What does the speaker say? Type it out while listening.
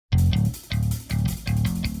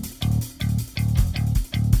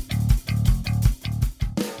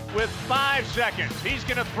5 seconds. He's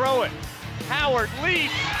going to throw it. Howard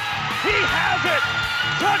leaps. He has it.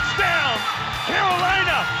 Touchdown.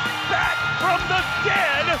 Carolina back from the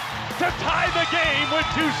dead to tie the game with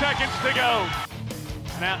 2 seconds to go.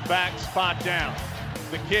 Snap back, spot down.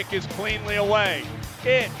 The kick is cleanly away.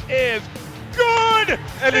 It is good.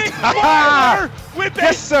 And Nick it's Weiler with a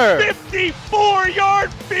Yes, sir.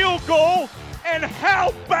 54-yard field goal. And how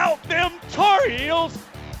about them Tar Heels?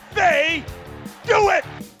 They do it.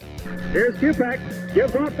 Here's Kupak.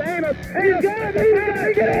 Gives off to Amos. He's got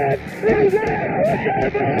it. He's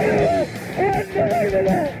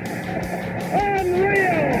Unbelievable.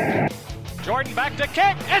 Unreal. Jordan back to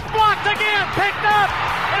kick. It's blocked again. Picked up.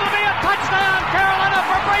 It'll be a touchdown, Carolina,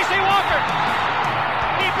 for Bracy Walker.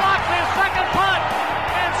 He blocks his second punt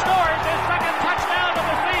and scores his second touchdown of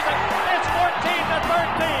the season. It's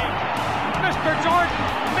 14-13. Mr. Jordan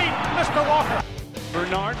meet Mr. Walker.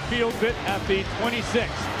 Bernard fields it at the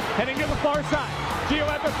 26. Heading to the far side. Gio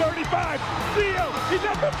at the 35. Gio, he's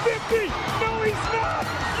at the 50. No, he's not.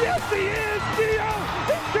 Yes, he is. Gio,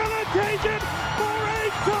 he's going to take it for a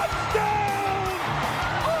touchdown.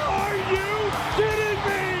 Are you kidding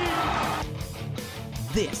me?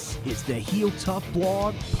 This is the Heel Tough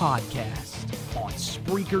Blog Podcast on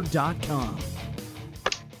Spreaker.com.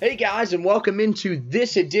 Hey guys, and welcome into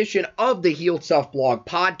this edition of the Heel Tough Blog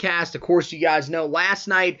Podcast. Of course, you guys know last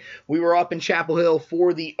night we were up in Chapel Hill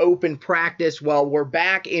for the open practice. Well, we're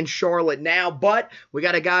back in Charlotte now, but we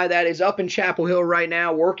got a guy that is up in Chapel Hill right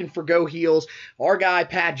now working for Go Heels. Our guy,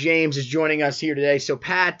 Pat James, is joining us here today. So,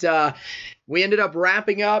 Pat, we ended up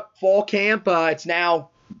wrapping up fall camp. It's now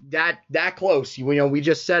that close. We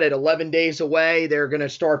just said it, 11 days away. They're going to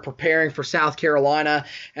start preparing for South Carolina.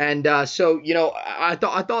 And so I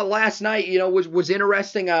thought last night was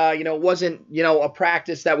interesting. It wasn't a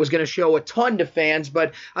practice that was going to show a ton to fans,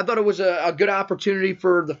 but I thought it was a good opportunity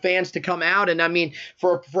for the fans to come out. And I mean,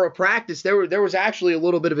 for a practice, there was actually a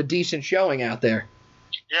little bit of a decent showing out there.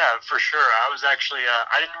 Yeah, for sure. I was actually,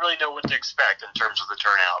 I didn't really know what to expect in terms of the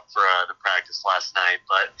turnout for the practice last night,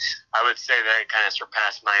 but I would say that it kind of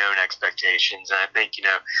surpassed my own expectations. And I think,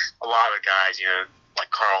 a lot of guys, like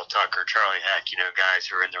Carl Tucker, Charlie Heck, guys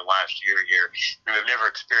who are in their last year here, who have never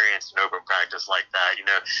experienced an open practice like that,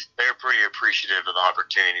 they're pretty appreciative of the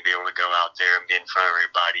opportunity to be able to go out there and be in front of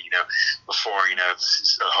everybody, before, this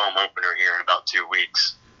is a home opener here in about 2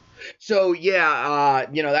 weeks. So,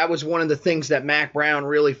 that was one of the things that Mack Brown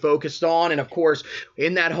really focused on. And, of course,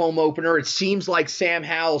 in that home opener, it seems like Sam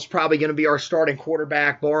Howell's probably going to be our starting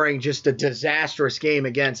quarterback, barring just a disastrous game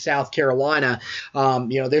against South Carolina.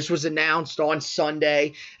 This was announced on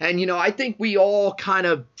Sunday. And, I think we all kind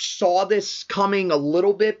of saw this coming a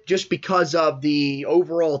little bit just because of the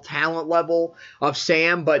overall talent level of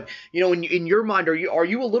Sam. But, in your mind, are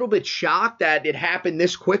you a little bit shocked that it happened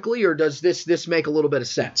this quickly, or does this make a little bit of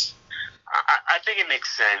sense? I think it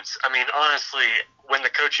makes sense. I mean, honestly, when the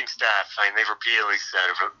coaching staff, they've repeatedly said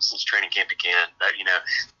since training camp began that,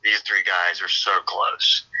 these three guys are so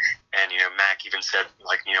close. And, Mac even said,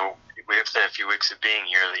 within a few weeks of being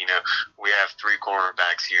here, that, we have three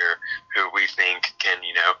quarterbacks here who we think can,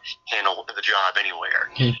 handle the job anywhere.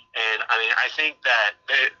 And, I think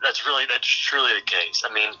that's truly the case.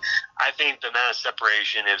 I think the amount of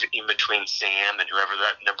separation is in between Sam and whoever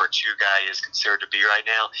that number two guy is considered to be right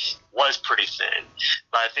now was pretty thin.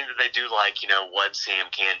 But I think that they do like, what Sam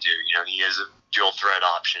can do. He is a dual threat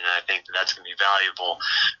option, and I think that's going to be valuable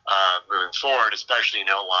moving forward, especially,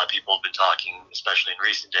 a lot of people have been talking, especially in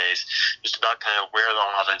recent days, just about kind of where the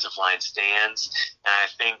offensive line stands. And I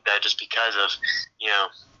think that just because of,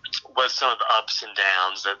 what some of the ups and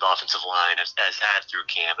downs that the offensive line has had through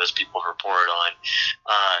camp, as people have reported on,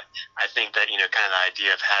 I think that, kind of the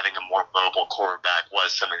idea of having a more mobile quarterback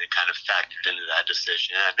was something that kind of factored into that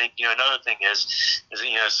decision. And I think, another thing is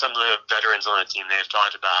some of the veterans on the team, they've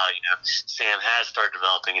talked about how, Sam has started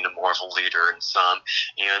developing into more of a leader, and some,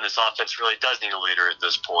 and this offense really does need a leader at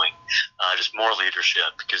this point, just more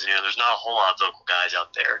leadership, because, there's not a whole lot of vocal guys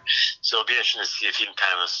out there. So it'll be interesting to see if he can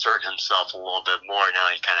kind of assert himself a little bit more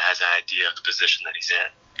now he kind of has an idea of the position that he's in.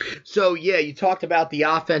 So, you talked about the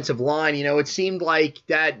offensive line. It seemed like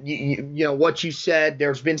that, what you said,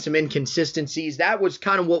 there's been some inconsistencies. That was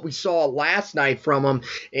kind of what we saw last night from them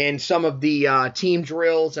in some of the team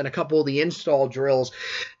drills and a couple of the install drills.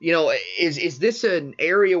 Is this an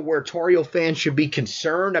area where Tar Heel fans should be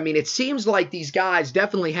concerned? It seems like these guys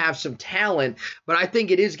definitely have some talent, but I think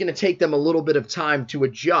it is going to take them a little bit of time to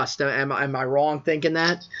adjust. Am I wrong thinking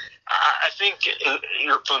that? I think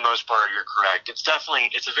for the most part you're correct. It's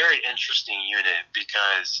a very interesting unit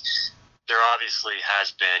because there obviously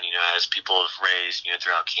has been, as people have raised,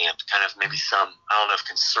 throughout camp, kind of maybe some, I don't know if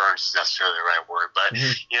concerns is necessarily the right word, but,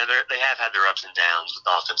 they have had their ups and downs with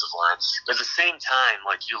the offensive line. But at the same time,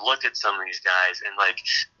 you look at some of these guys, and,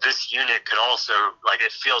 this unit could also,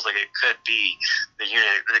 it feels like it could be the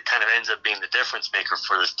unit that kind of ends up being the difference maker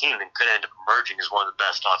for this team and could end up emerging as one of the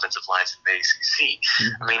best offensive lines in the ACC.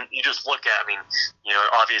 I mean, you just look at,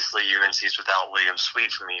 obviously UNC's without William Sweet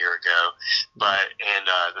from a year ago, but, and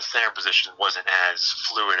the center position wasn't as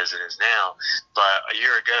fluid as it is now. But a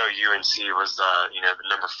year ago, UNC was the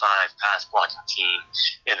number 5 pass blocking team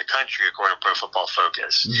in the country according to Pro Football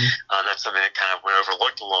Focus. That's something that kind of went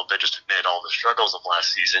overlooked a little bit just amid all the struggles of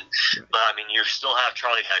last season. But I mean, you still have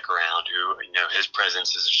Charlie Heck around, who his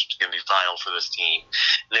presence is going to be vital for this team.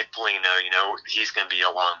 Nick Polino, he's going to be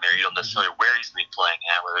along there. You don't necessarily know where he's going to be playing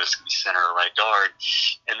at, whether it's going to be center or right guard.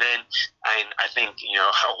 And then I think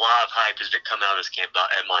a lot of hype has come out of this camp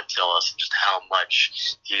about Ed Montilus and just how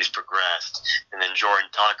much he's progressed. And then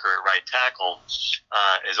Jordan Tucker at right tackle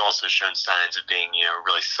has also shown signs of being a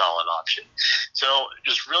really solid option. So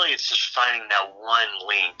it's just finding that one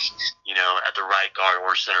link, at the right guard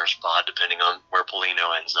or center spot, depending on where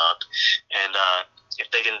Polino ends up. And if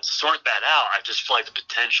they can sort that out, I just feel like the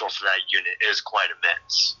potential for that unit is quite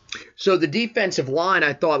immense. So the defensive line,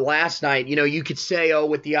 I thought last night, you could say,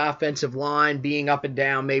 with the offensive line being up and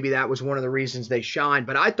down, maybe that was one of the reasons they shined.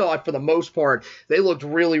 But I thought for the most part, they looked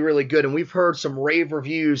really, really good. And we've heard some rave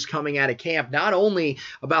reviews coming out of camp, not only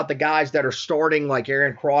about the guys that are starting like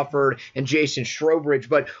Aaron Crawford and Jason Strowbridge,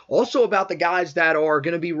 but also about the guys that are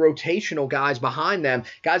going to be rotational guys behind them.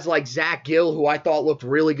 Guys like Zach Gill, who I thought looked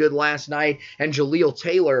really good last night, and Jaleel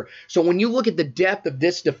Taylor. So when you look at the depth of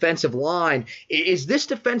this defensive line, is this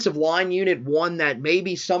defensive line unit one that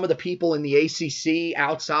maybe some of the people in the ACC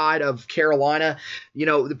outside of Carolina,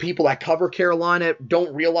 the people that cover Carolina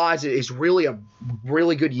don't realize it is really a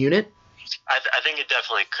really good unit? I think it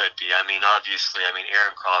definitely could be. Obviously,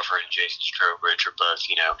 Aaron Crawford and Jason Strowbridge are both,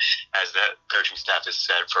 as the coaching staff has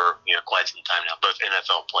said for, quite some time now, both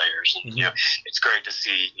NFL players. And, it's great to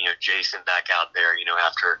see, Jason back out there,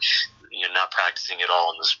 after, not practicing at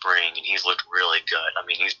all in the spring, and he's looked really good.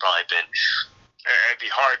 He's probably been, it'd be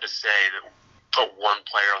hard to say that put one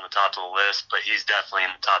player on the top of the list, but he's definitely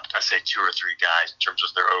in the top, I say 2 or 3 guys in terms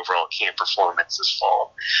of their overall camp performance this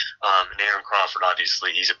fall. And Aaron Crawford,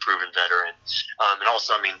 obviously, he's a proven veteran. And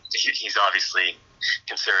also, he's obviously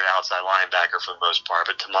considered outside linebacker for the most part,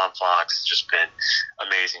 but Tamon Fox has just been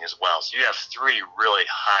amazing as well. So you have 3 really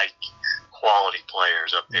high quality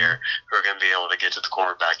players up there who are going to be able to get to the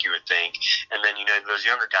quarterback, you would think. And then, those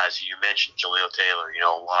younger guys who you mentioned, Jaleel Taylor,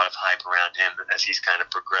 a lot of hype around him as he's kind of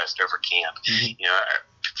progressed over camp.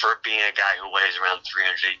 For being a guy who weighs around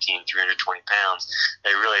 318, 320 pounds,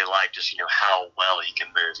 they really like just, how well he can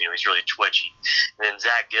move. He's really twitchy. And then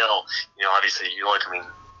Zach Gill, obviously you look,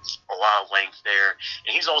 a lot of length there.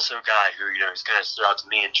 And he's also a guy who, has kind of stood out to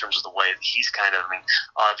me in terms of the way that he's kind of,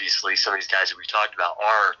 obviously some of these guys that we talked about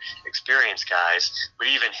are experienced guys, but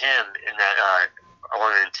even him in that on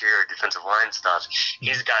the interior defensive line stuff,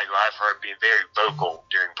 he's a guy who I've heard being very vocal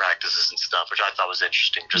during practices and stuff, which I thought was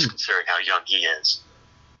interesting, just considering how young he is.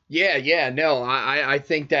 Yeah, no, I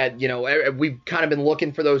think that, we've kind of been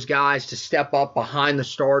looking for those guys to step up behind the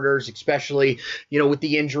starters, especially, with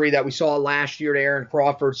the injury that we saw last year to Aaron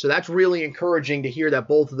Crawford. So that's really encouraging to hear that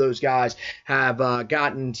both of those guys have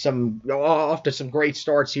gotten off to some great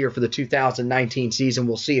starts here for the 2019 season.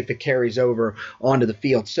 We'll see if it carries over onto the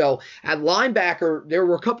field. So at linebacker, there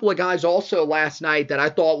were a couple of guys also last night that I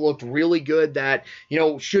thought looked really good that,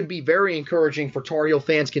 should be very encouraging for Tar Heel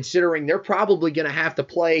fans, considering they're probably going to have to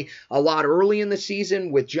play a lot early in the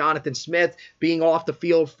season, with Jonathan Smith being off the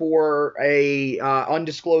field for a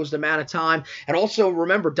undisclosed amount of time. And also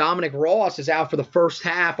remember, Dominic Ross is out for the first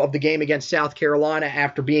half of the game against South Carolina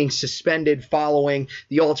after being suspended following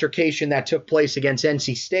the altercation that took place against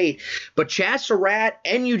NC State. But Chaz Surratt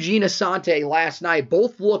and Eugene Asante last night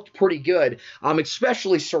both looked pretty good,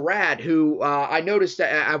 especially Surratt, who I noticed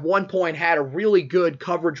at one point had a really good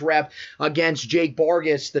coverage rep against Jake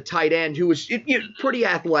Bargas, the tight end, who was pretty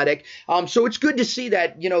athletic. So it's good to see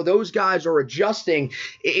that, those guys are adjusting.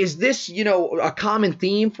 Is this, a common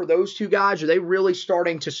theme for those two guys? Are they really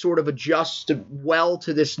starting to sort of adjust well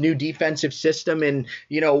to this new defensive system? And,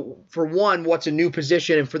 for one, what's a new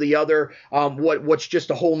position? And for the other, what's just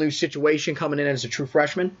a whole new situation coming in as a true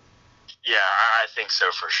freshman? Yeah, I think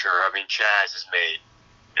so for sure. Chaz has made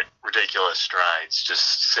ridiculous strides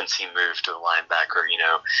just since he moved to the linebacker,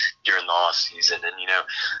 during the off season. And,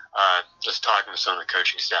 just talking with some of the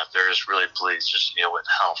coaching staff, they're just really pleased just, with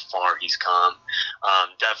how far he's come.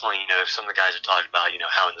 Definitely, some of the guys have talked about,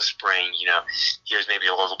 how in the spring, he was maybe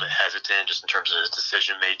a little bit hesitant just in terms of his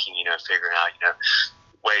decision making, figuring out,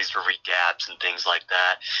 ways to read gaps and things like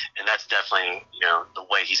that. And that's definitely, the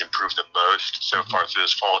way he's improved the most so far through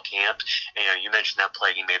this fall camp. And, you mentioned that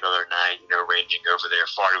play he made the other night, ranging over there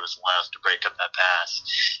far to his left to break up that pass.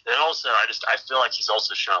 And then also, I feel like he's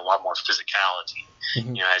also shown a lot more physicality,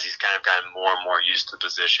 as he's kind of gotten more and more used to the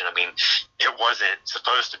position. I mean, it wasn't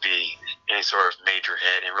supposed to be any sort of major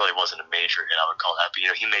hit. It really wasn't a major hit, I would call that. But,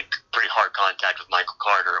 he made pretty hard contact with Michael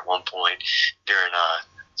Carter at one point during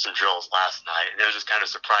some drills last night, and it was just kind of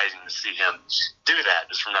surprising to see him do that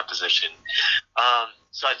just from that position.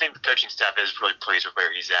 So I think the coaching staff is really pleased with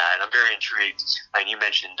where he's at, and I'm very intrigued. I mean, you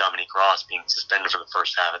mentioned Dominique Ross being suspended for the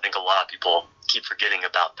first half. I think a lot of people keep forgetting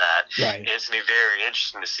about that. Right. And it's going to be very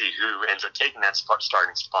interesting to see who ends up taking that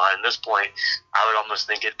starting spot. At this point, I would almost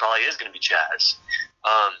think it probably is going to be Chaz.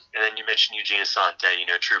 And then you mentioned Eugene Asante,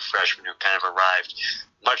 true freshman who kind of arrived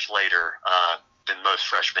much later than most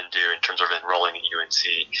freshmen do in terms of enrolling at UNC.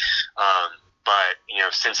 But,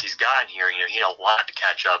 since he's gotten here, he had a lot to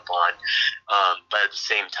catch up on. But at the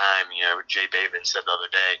same time, Jay Bateman said the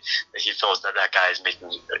other day that he feels that guy is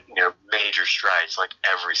making, major strides like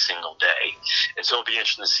every single day. And so it'll be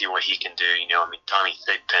interesting to see what he can do. Tommy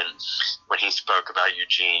Thigpen, when he spoke about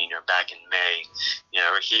Eugene, back in May,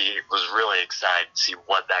 he was really excited to see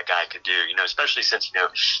what that guy could do, especially since,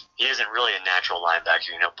 he isn't really a natural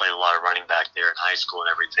linebacker, played a lot of running back there in high school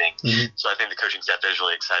and everything. So I think the coaching staff is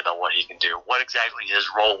really excited about what he can do. What exactly his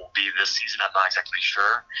role will be this season, I'm not exactly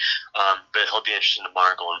sure. But he'll be interesting to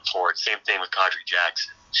monitor going forward. Same thing with Kadri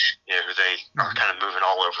Jackson, who they are kind of moving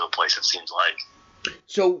all over the place, it seems like.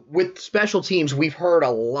 So with special teams, we've heard a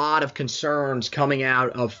lot of concerns coming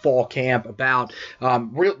out of fall camp about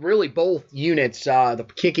really both units, the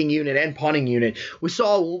kicking unit and punting unit. We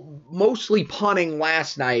saw mostly punting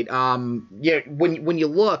last night. When you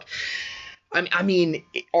look, I mean,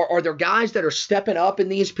 are there guys that are stepping up in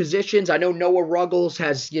these positions? I know Noah Ruggles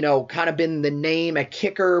has, kind of been the name at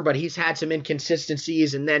kicker, but he's had some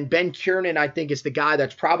inconsistencies. And then Ben Kiernan, I think, is the guy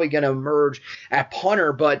that's probably going to emerge at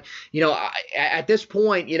punter. But, at this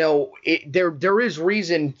point, there is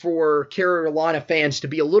reason for Carolina fans to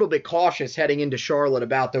be a little bit cautious heading into Charlotte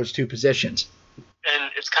about those two positions.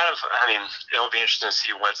 And it's kind of, it'll be interesting to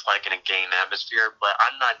see what it's like in a game atmosphere, but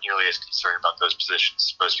I'm not nearly as concerned about those positions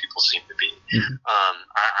as most people seem to be.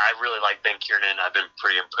 I really like Ben Kiernan. I've been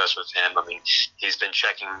pretty impressed with him. I mean, he's been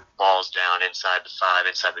checking balls down inside the 5,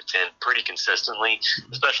 inside the 10 pretty consistently,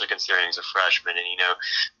 especially considering he's a freshman. And,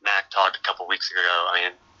 Mac talked a couple weeks ago,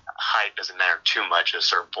 height doesn't matter too much at a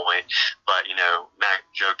certain point, but Mac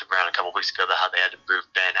joked around a couple weeks ago about how they had to move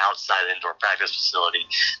Ben outside the indoor practice facility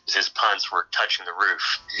because his punts were touching the roof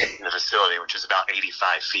in the facility, which is about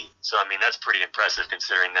 85 feet. So that's pretty impressive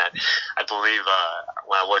considering that. I believe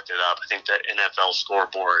when I looked it up, I think the NFL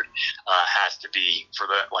scoreboard has to be for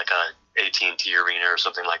a AT&T arena or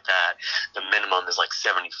something like that. The minimum is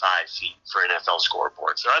 75 feet for NFL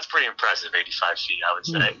scoreboard, so that's pretty impressive. 85 feet, I would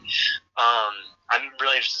say. I'm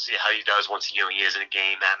really interested to see how he does once he is in a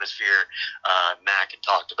game atmosphere. Mac had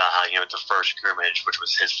talked about how at the first scrimmage, which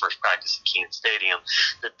was his first practice at Kenan Stadium,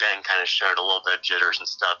 that Ben kind of showed a little bit of jitters and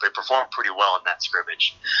stuff. But he performed pretty well in that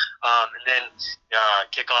scrimmage. And then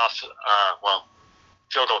kickoff,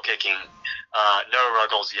 field goal kicking. Noah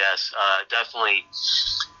Ruggles, yes, definitely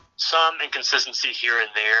some inconsistency here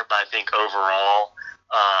and there, but I think overall.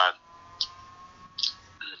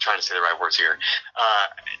 Trying to say the right words here.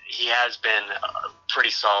 He has been pretty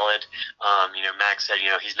solid. Max said,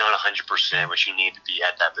 he's not 100%, which you need to be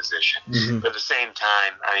at that position. But at the same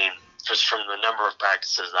time, just from the number of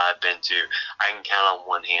practices that I've been to, I can count on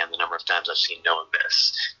one hand the number of times I've seen Noah miss.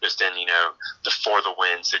 Just in, the for the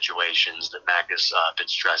win situations that Mac has been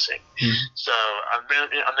stressing. So I'm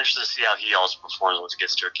interested to see how he also performs once it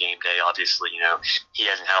gets to a game day. Obviously, he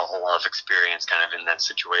hasn't had a whole lot of experience kind of in that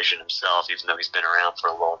situation himself, even though he's been around for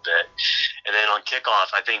a little bit. And then on kickoff,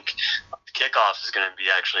 I think kickoff is going to be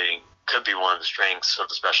could be one of the strengths of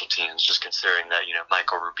the special teams, just considering that,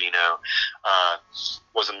 Michael Rubino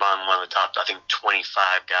was among one of the top, I think,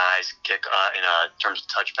 25 guys kick in terms of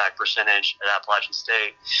touchback percentage at Appalachian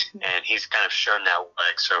State. And he's kind of shown that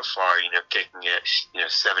leg so far, kicking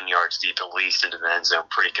it, 7 yards deep at least into the end zone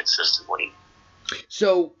pretty consistently.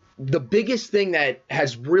 So the biggest thing that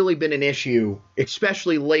has really been an issue,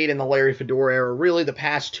 especially late in the Larry Fedora era, really the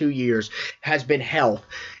past 2 years, has been health.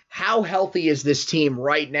 how healthy is this team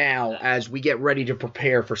right now as we get ready to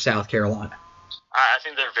prepare for South Carolina? I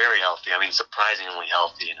think they're very healthy. I mean, surprisingly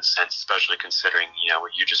healthy in a sense, especially considering,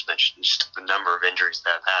 what you just mentioned, just the number of injuries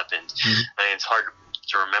that have happened. Mm-hmm. I mean, it's hard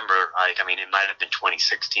to remember. It might have been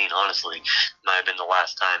 2016, honestly. It might have been the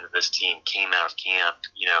last time that this team came out of camp,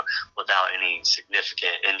 without any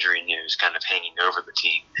significant injury news kind of hanging over the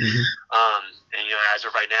team. Mm-hmm. And, as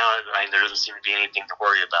of right now, there doesn't seem to be anything to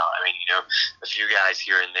worry about. A few guys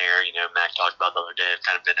here and there, Mac talked about the other day, have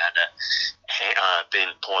kind of been been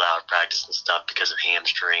pulled out of practice and stuff because of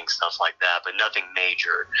hamstring, stuff like that, but nothing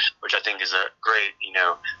major, which I think is a great,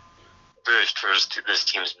 boost for this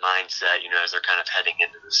team's mindset, as they're kind of heading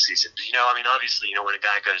into the season. But, obviously, when a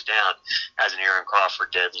guy goes down, as an Aaron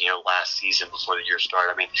Crawford did, last season before the year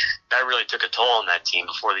started, that really took a toll on that team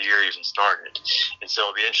before the year even started. And so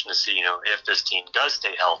it'll be interesting to see, if this team does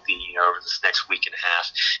stay healthy, over this next week and a half,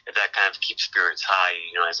 if that kind of keeps spirits high,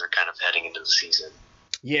 as they're kind of heading into the season.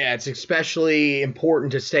 Yeah, it's especially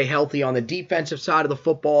important to stay healthy on the defensive side of the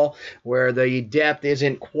football where the depth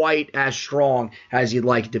isn't quite as strong as you'd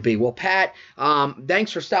like it to be. Well, Pat,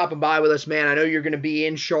 thanks for stopping by with us, man. I know you're going to be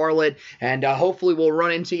in Charlotte, and hopefully we'll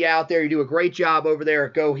run into you out there. You do a great job over there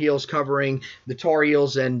at Go Heels covering the Tar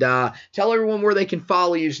Heels, and tell everyone where they can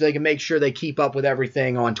follow you so they can make sure they keep up with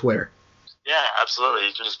everything on Twitter. Yeah, absolutely.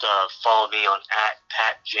 You can just follow me on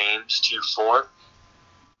 @PatJames24.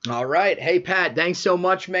 All right. Hey, Pat, thanks so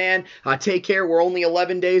much, man. Take care. We're only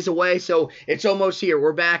 11 days away, so it's almost here.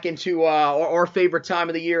 We're back into our favorite time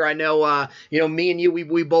of the year. I know, me and you,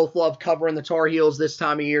 we both love covering the Tar Heels this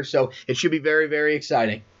time of year, so it should be very, very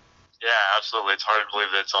exciting. Yeah, absolutely. It's hard to believe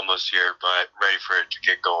that it's almost here, but ready for it to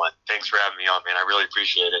get going. Thanks for having me on, man. I really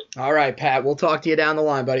appreciate it. All right, Pat. We'll talk to you down the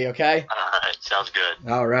line, buddy, okay? All right. Sounds good.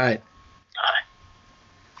 All right. Bye.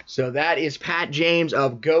 So that is Pat James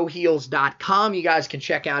of GoHeels.com. You guys can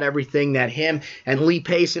check out everything that him and Lee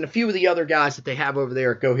Pace and a few of the other guys that they have over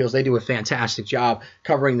there at Go Heels. They do a fantastic job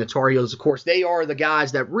covering the Tar Heels. Of course, they are the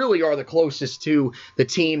guys that really are the closest to the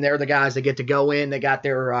team. They're the guys that get to go in. They got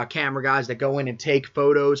their camera guys that go in and take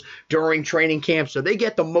photos during training camp. So they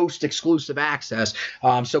get the most exclusive access.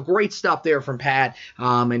 So great stuff there from Pat.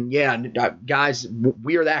 And yeah, guys,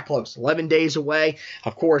 we are that close. 11 days away.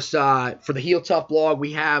 Of course, for the Heel Tough blog,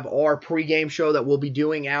 we have our pregame show that we'll be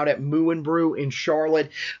doing out at Moo and Brew in Charlotte.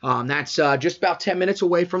 That's just about 10 minutes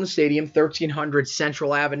away from the stadium, 1300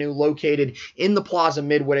 Central Avenue, located in the Plaza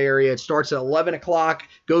Midwood area. It starts at 11 o'clock,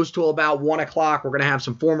 goes till about 1 o'clock. We're going to have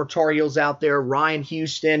some former Tar Heels out there, Ryan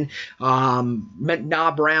Houston,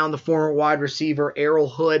 Na Brown, the former wide receiver, Errol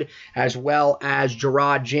Hood, as well as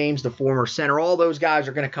Gerard James, the former center. All those guys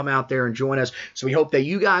are going to come out there and join us. So we hope that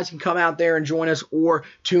you guys can come out there and join us or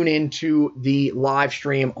tune into the live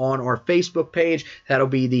stream on our Facebook page. That'll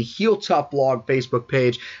be the Heel Tough blog Facebook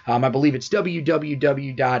page. I believe it's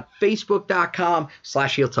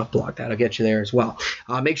www.facebook.com/Heel Tough blog. That'll get you there as well.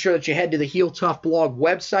 Make sure that you head to the Heel Tough blog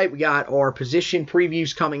website. We got our position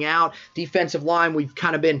previews coming out. Defensive line, we've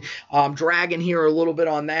kind of been dragging here a little bit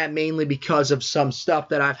on that, mainly because of some stuff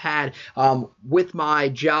that I've had with my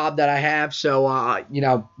job that I have. So,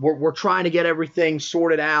 we're trying to get everything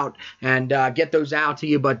sorted out and get those out to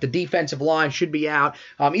you. But the defensive line should be out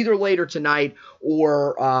either later tonight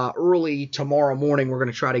or early tomorrow morning. We're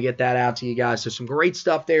going to try to get that out to you guys. So some great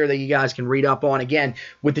stuff there that you guys can read up on. Again,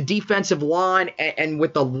 with the defensive line and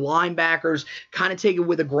with the linebackers, kind of take it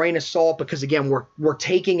with a grain of salt because, again, we're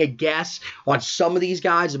taking a guess on some of these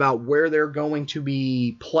guys about where they're going to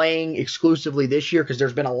be playing exclusively this year because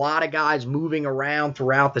there's been a lot of guys moving around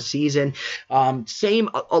throughout the season. Same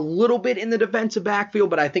a little bit in the defensive backfield,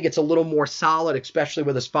 but I think it's a little more solid, especially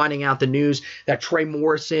with us finding out the news that Trey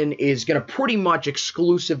Morrison is going to pretty much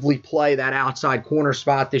exclusively play that outside corner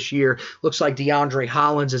spot this year. Looks like DeAndre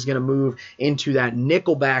Hollins is going to move into that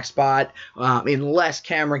nickelback spot unless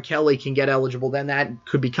Cameron Kelly can get eligible. Then that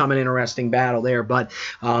could become an interesting battle there. But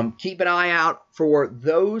keep an eye out for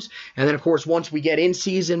those. And then, of course, once we get in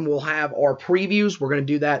season, we'll have our previews. We're going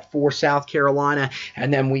to do that for South Carolina.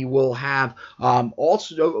 And then we will have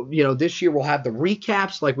also, this year we'll have the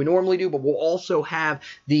recaps like we normally do, but we'll also have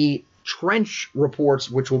the trench reports,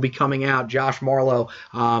 which will be coming out. Josh Marlowe,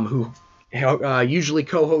 who usually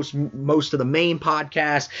co-hosts most of the main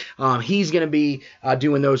podcast. He's going to be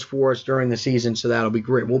doing those for us during the season, so that'll be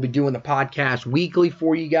great. We'll be doing the podcast weekly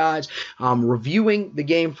for you guys, reviewing the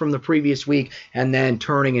game from the previous week, and then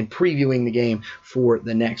turning and previewing the game for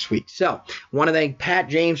the next week. So I want to thank Pat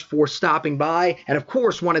James for stopping by, and of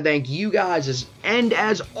course want to thank you guys, and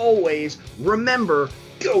as always, remember,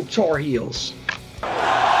 go Tar Heels!